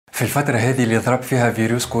في الفترة هذه اللي ضرب فيها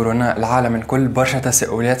فيروس كورونا العالم الكل برشا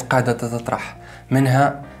تساؤلات قاعدة تطرح،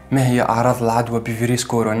 منها ما هي أعراض العدوى بفيروس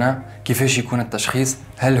كورونا؟ كيفاش يكون التشخيص؟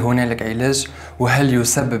 هل هنالك علاج؟ وهل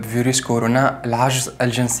يسبب فيروس كورونا العجز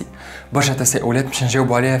الجنسي؟ برشا تساؤلات باش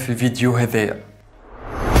نجاوب عليها في الفيديو هذايا.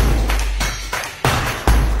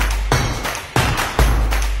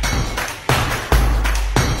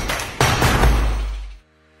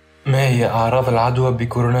 ما هي أعراض العدوى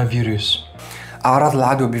بكورونا فيروس؟ أعراض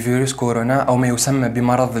العدوى بفيروس كورونا أو ما يسمى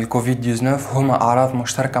بمرض الكوفيد-19 هما أعراض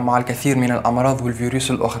مشتركة مع الكثير من الأمراض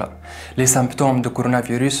والفيروس الأخرى. Les symptômes de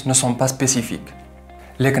coronavirus ne sont pas spécifiques.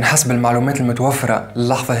 لكن حسب المعلومات المتوفرة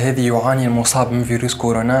اللحظة هذه يعاني المصاب من فيروس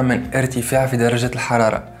كورونا من ارتفاع في درجة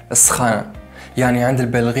الحرارة، السخانة، يعني عند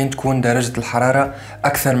البالغين تكون درجة الحرارة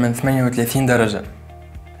أكثر من 38 درجة.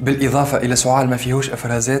 بالإضافة إلى سعال ما فيهوش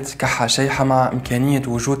إفرازات، كحة شيحة مع إمكانية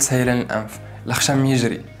وجود سيلان الأنف، الخشم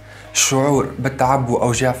يجري، الشعور بالتعب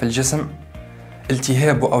وأوجاع في الجسم،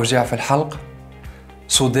 التهاب وأوجاع في الحلق،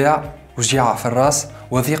 صداع وجيعة في الراس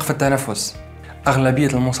وضيق في التنفس. أغلبية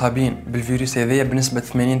المصابين بالفيروس هذيا بنسبة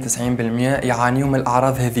 80-90% يعانيوا من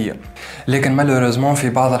الأعراض هذية، لكن مالوريزمون في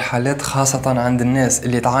بعض الحالات خاصة عند الناس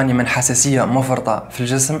اللي تعاني من حساسية مفرطة في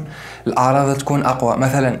الجسم الأعراض تكون أقوى،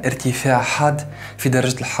 مثلا ارتفاع حاد في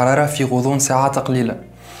درجة الحرارة في غضون ساعات قليلة،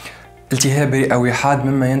 التهاب رئوي حاد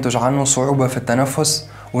مما ينتج عنه صعوبة في التنفس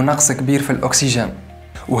ونقص كبير في الأكسجين.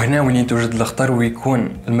 وهنا وين توجد الخطر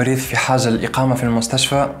ويكون المريض في حاجة للإقامة في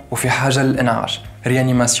المستشفى وفي حاجة للإنعاش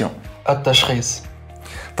ريانيماسيون. التشخيص.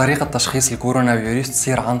 طريقة تشخيص الكورونا فيروس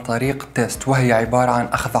تصير عن طريق تيست، وهي عبارة عن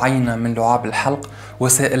أخذ عينة من لعاب الحلق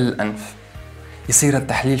وسائل الأنف. يصير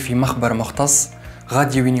التحليل في مخبر مختص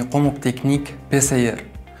غادي وين يقوموا بتكنيك PCR.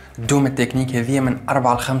 تدوم التكنيك هذه من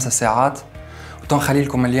 4 ل 5 ساعات، وتنخلي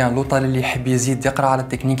لكم مليان لوطة اللي يحب يزيد يقرأ على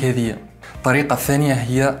التكنيك هذه. الطريقة الثانية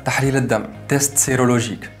هي تحليل الدم، تيست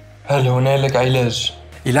سيرولوجيك. هل هنالك علاج؟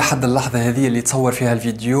 إلى حد اللحظة هذه اللي تصور فيها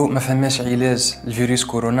الفيديو ما فماش علاج لفيروس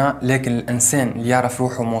كورونا، لكن الإنسان اللي يعرف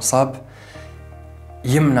روحه مصاب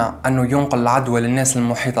يمنع أنه ينقل العدوى للناس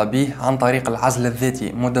المحيطة به عن طريق العزل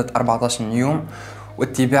الذاتي مدة 14 يوم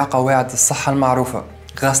واتباع قواعد الصحة المعروفة،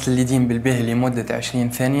 غسل اليدين بالباهي لمدة 20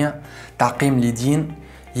 ثانية، تعقيم اليدين،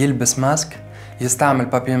 يلبس ماسك، يستعمل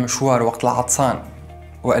بابي مشوار وقت العطسان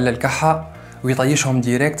وإلا الكحة، ويطيشهم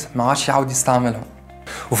ديريكت ما عادش يعاود يستعملهم.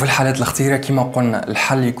 وفي الحالات الخطيرة كما قلنا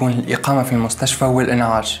الحل يكون الإقامة في المستشفى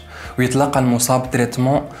والإنعاش، ويتلقى المصاب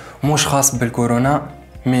تريتمون مش خاص بالكورونا،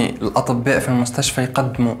 مي الأطباء في المستشفى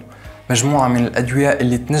يقدموا مجموعة من الأدوية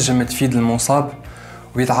اللي تنجم تفيد المصاب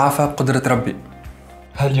ويتعافى بقدرة ربي.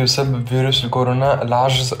 هل يسبب فيروس الكورونا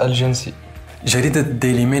العجز الجنسي؟ جريدة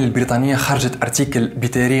ديلي البريطانية خرجت أرتيكل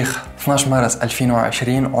بتاريخ 12 مارس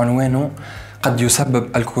 2020 عنوانه قد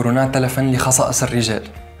يسبب الكورونا تلفا لخصائص الرجال.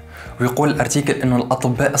 ويقول الارتيكل انه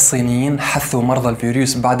الاطباء الصينيين حثوا مرضى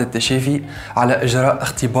الفيروس بعد التشافي على اجراء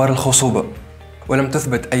اختبار الخصوبة، ولم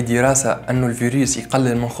تثبت اي دراسة انه الفيروس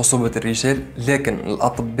يقلل من خصوبة الرجال، لكن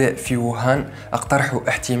الاطباء في ووهان اقترحوا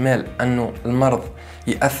احتمال انه المرض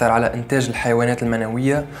يأثر على انتاج الحيوانات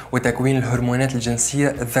المنوية وتكوين الهرمونات الجنسية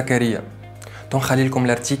الذكرية. تنخلي لكم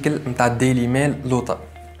الارتيكل متاع الديلي ميل لوطة.